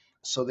risk.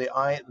 So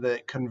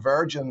the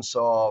convergence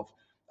of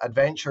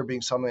adventure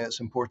being something that's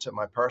important in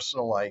my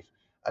personal life,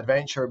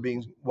 adventure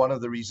being one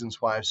of the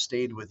reasons why I've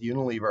stayed with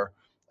Unilever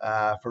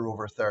for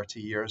over 30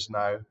 years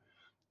now.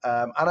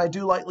 And I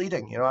do like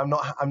leading. I'm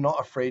not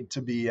afraid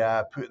to be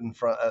put in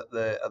front at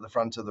the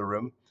front of the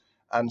room.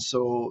 And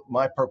so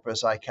my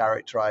purpose I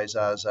characterize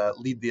as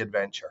lead the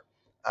adventure,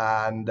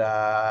 and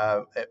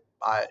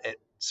it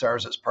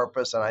serves its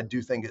purpose, and I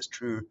do think it's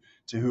true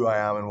to who I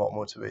am and what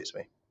motivates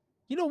me.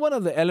 One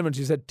of the elements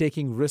you said,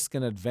 taking risk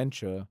and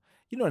adventure,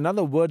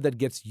 another word that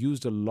gets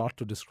used a lot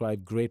to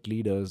describe great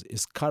leaders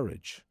is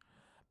courage.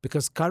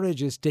 Because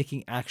courage is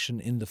taking action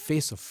in the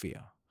face of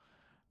fear,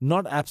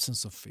 not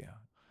absence of fear.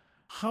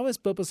 How has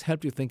purpose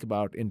helped you think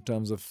about in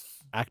terms of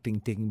acting,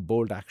 taking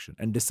bold action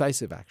and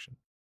decisive action?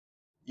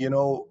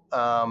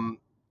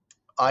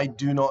 I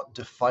do not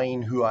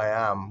define who I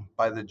am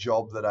by the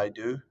job that I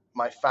do.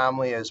 My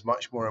family is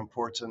much more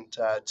important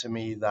to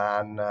me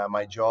than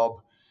my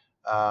job.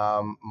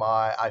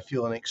 I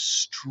feel an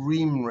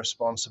extreme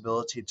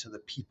responsibility to the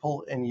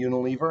people in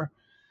Unilever.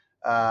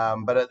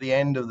 But at the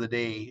end of the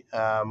day,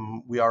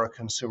 we are a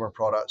consumer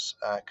products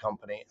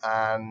company,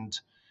 and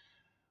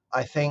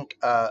I think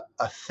a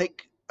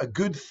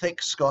good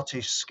thick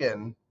Scottish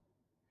skin,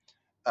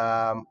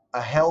 a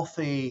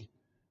healthy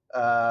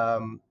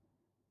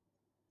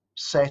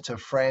set of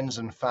friends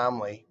and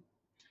family,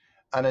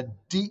 and a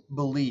deep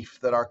belief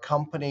that our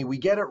company, we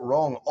get it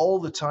wrong all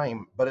the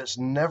time, but it's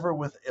never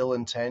with ill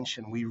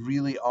intention. We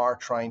really are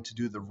trying to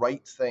do the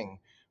right thing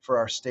for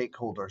our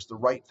stakeholders, the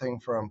right thing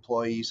for our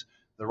employees,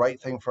 the right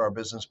thing for our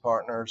business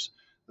partners,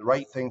 the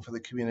right thing for the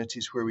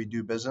communities where we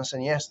do business,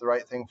 and yes, the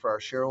right thing for our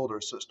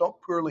shareholders. So it's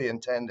not poorly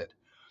intended.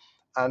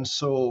 And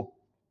so,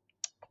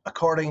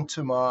 according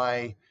to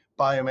my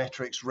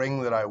biometrics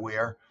ring that I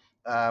wear,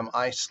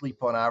 I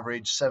sleep on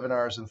average 7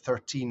 hours and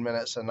 13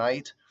 minutes a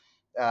night.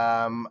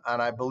 And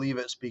I believe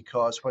it's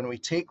because when we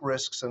take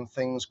risks and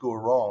things go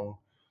wrong,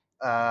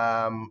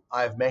 I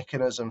have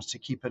mechanisms to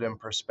keep it in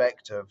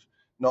perspective,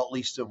 not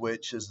least of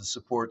which is the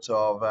support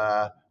of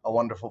a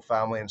wonderful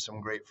family and some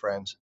great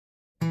friends.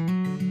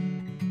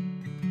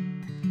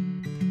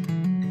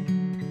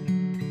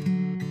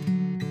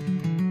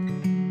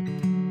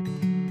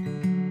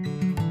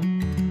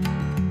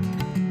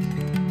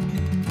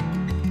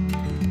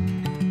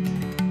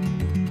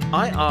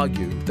 I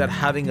argue that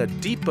having a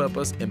deep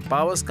purpose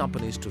empowers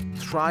companies to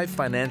thrive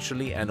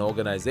financially and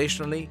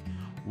organizationally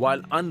while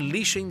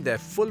unleashing their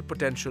full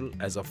potential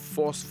as a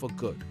force for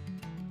good.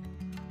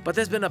 But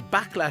there's been a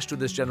backlash to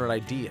this general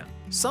idea.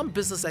 Some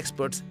business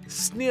experts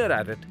sneer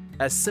at it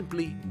as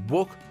simply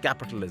woke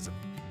capitalism.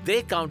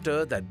 They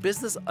counter that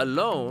business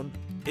alone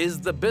is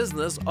the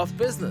business of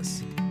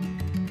business.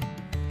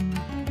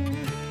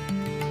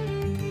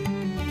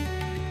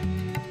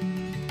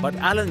 But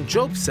Alan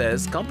Jope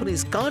says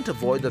companies can't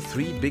avoid the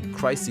three big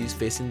crises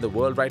facing the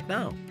world right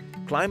now: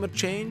 climate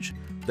change,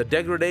 the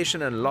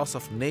degradation and loss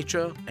of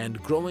nature, and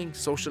growing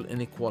social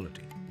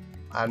inequality.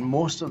 And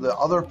most of the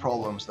other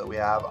problems that we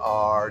have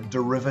are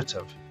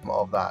derivative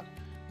of that.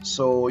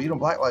 So,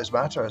 Black Lives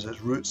Matter has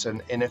its roots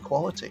in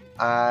inequality.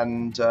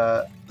 And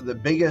the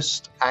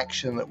biggest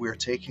action that we're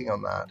taking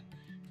on that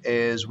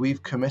is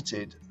we've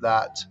committed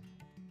that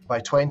by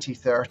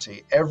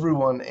 2030,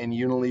 everyone in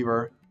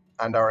Unilever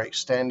and our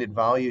extended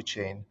value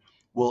chain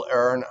will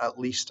earn at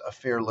least a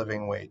fair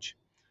living wage.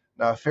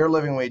 Now, a fair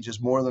living wage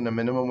is more than a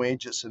minimum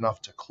wage. It's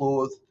enough to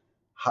clothe,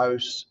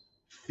 house,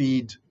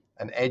 feed,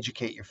 and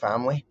educate your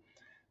family.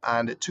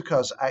 And it took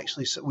us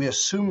we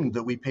assumed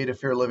that we paid a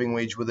fair living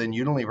wage within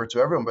Unilever to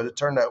everyone, but it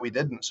turned out we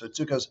didn't. So it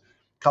took us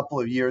a couple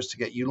of years to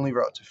get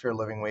Unilever up to fair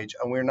living wage.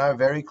 And we're now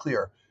very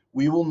clear.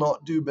 We will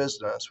not do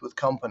business with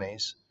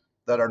companies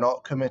that are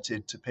not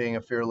committed to paying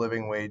a fair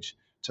living wage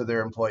to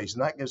their employees.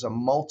 And that gives a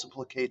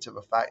multiplicative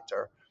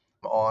factor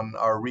on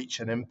our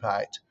reach and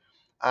impact.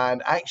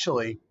 And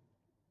actually,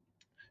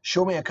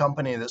 Show me a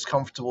company that's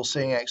comfortable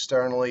saying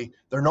externally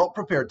they're not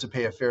prepared to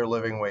pay a fair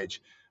living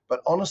wage.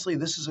 But honestly,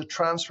 this is a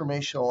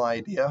transformational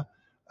idea,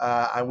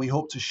 and we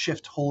hope to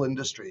shift whole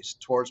industries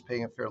towards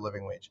paying a fair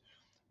living wage.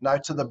 Now,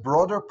 to the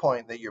broader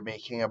point that you're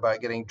making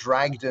about getting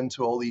dragged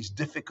into all these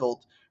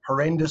difficult,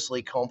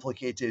 horrendously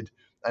complicated,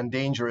 and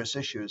dangerous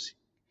issues,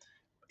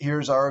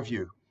 here's our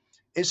view.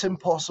 It's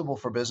impossible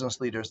for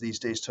business leaders these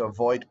days to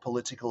avoid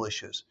political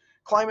issues.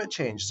 Climate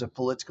change is a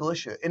political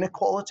issue.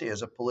 Inequality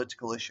is a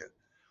political issue.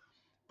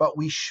 But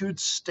we should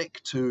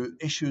stick to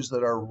issues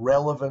that are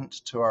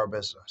relevant to our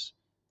business.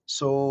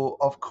 So,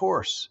 of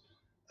course,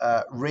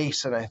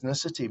 race and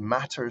ethnicity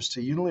matters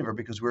to Unilever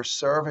because we're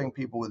serving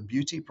people with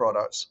beauty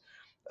products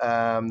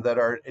that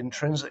are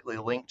intrinsically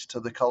linked to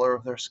the color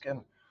of their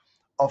skin.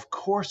 Of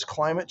course,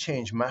 climate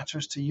change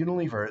matters to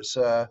Unilever. It's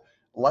a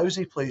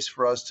lousy place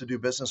for us to do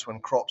business when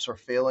crops are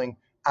failing,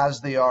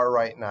 as they are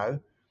right now,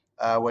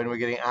 when we're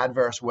getting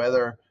adverse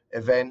weather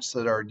events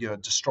that are,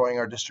 destroying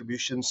our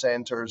distribution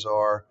centers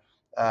or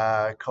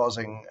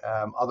causing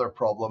other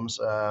problems.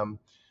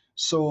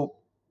 So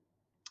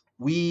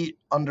we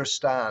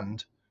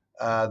understand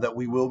that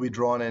we will be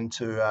drawn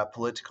into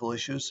political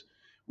issues.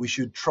 We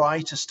should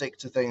try to stick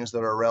to things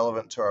that are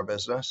relevant to our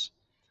business,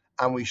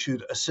 and we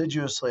should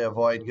assiduously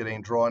avoid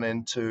getting drawn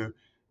into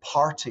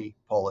party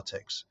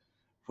politics,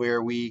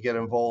 where we get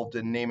involved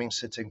in naming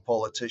sitting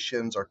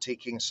politicians or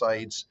taking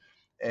sides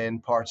in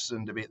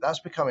partisan debate. That's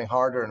becoming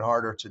harder and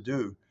harder to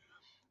do.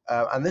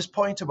 And this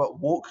point about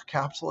woke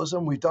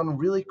capitalism, we've done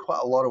really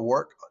quite a lot of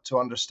work to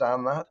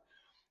understand that.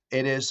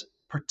 It is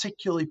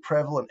particularly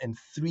prevalent in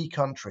 3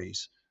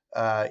 countries,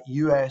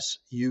 US,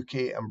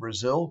 UK, and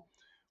Brazil,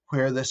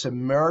 where this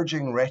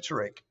emerging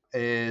rhetoric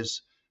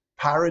is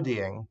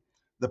parodying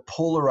the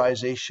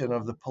polarization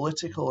of the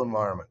political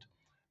environment.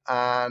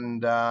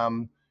 And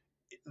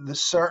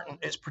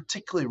it's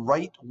particularly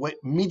right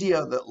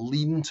media that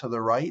lean to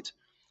the right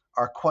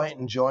are quite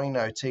enjoying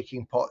now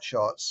taking pot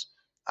shots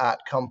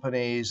at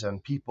companies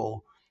and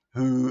people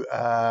who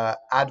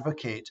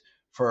advocate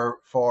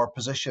for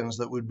positions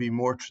that would be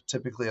more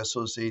typically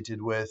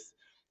associated with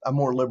a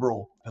more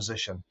liberal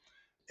position.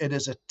 It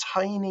is a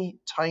tiny,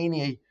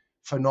 tiny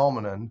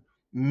phenomenon,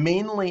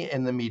 mainly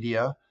in the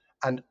media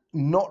and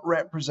not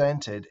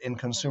represented in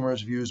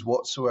consumers' views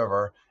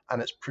whatsoever.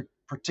 And it's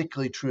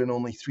particularly true in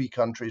only 3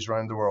 countries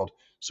around the world.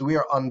 So we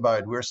are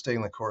unbowed. We're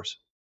staying the course.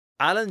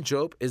 Alan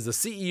Jope is the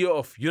CEO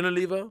of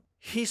Unilever.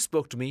 He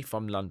spoke to me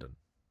from London.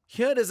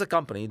 Here is a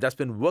company that's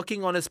been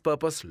working on its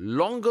purpose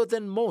longer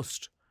than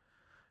most.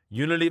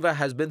 Unilever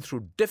has been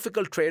through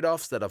difficult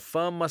trade-offs that a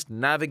firm must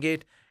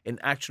navigate in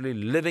actually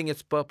living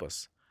its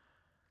purpose.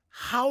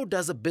 How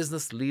does a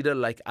business leader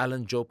like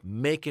Alan Jope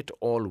make it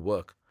all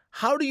work?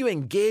 How do you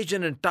engage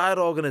an entire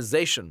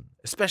organization,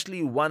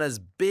 especially one as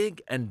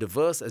big and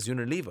diverse as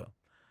Unilever?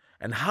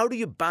 And how do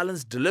you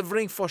balance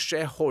delivering for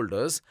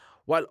shareholders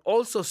while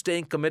also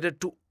staying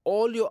committed to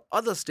all your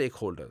other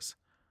stakeholders?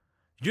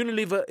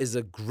 Unilever is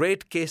a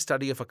great case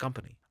study of a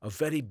company, a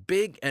very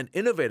big and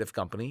innovative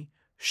company,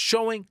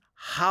 showing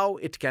how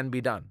it can be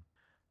done.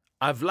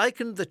 I've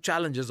likened the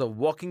challenges of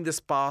walking this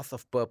path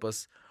of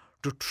purpose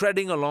to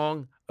treading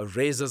along a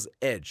razor's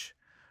edge.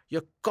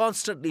 You're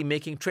constantly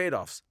making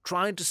trade-offs,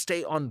 trying to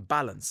stay on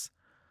balance.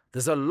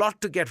 There's a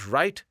lot to get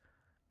right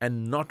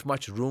and not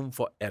much room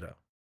for error.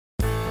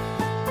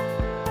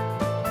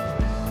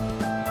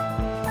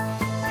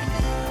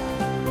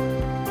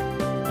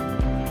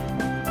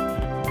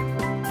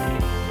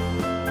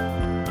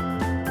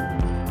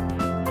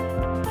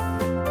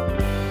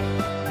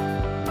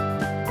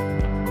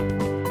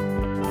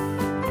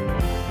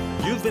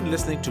 You've been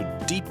listening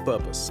to Deep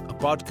Purpose, a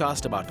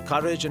podcast about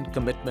courage and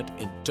commitment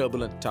in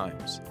turbulent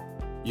times.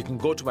 You can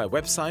go to my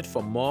website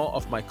for more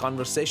of my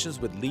conversations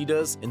with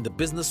leaders in the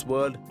business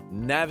world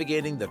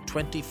navigating the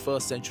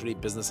 21st century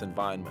business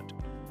environment.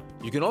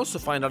 You can also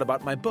find out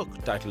about my book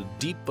titled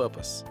Deep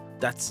Purpose.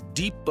 That's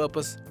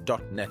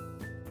deeppurpose.net.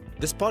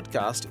 This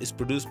podcast is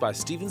produced by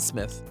Stephen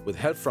Smith with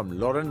help from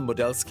Lauren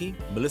Modelsky,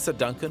 Melissa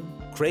Duncan,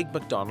 Craig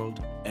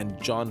McDonald, and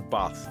John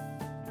Barth.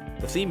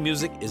 The theme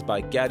music is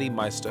by Gary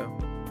Meister.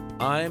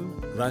 I'm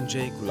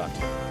Ranjay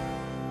Gulati.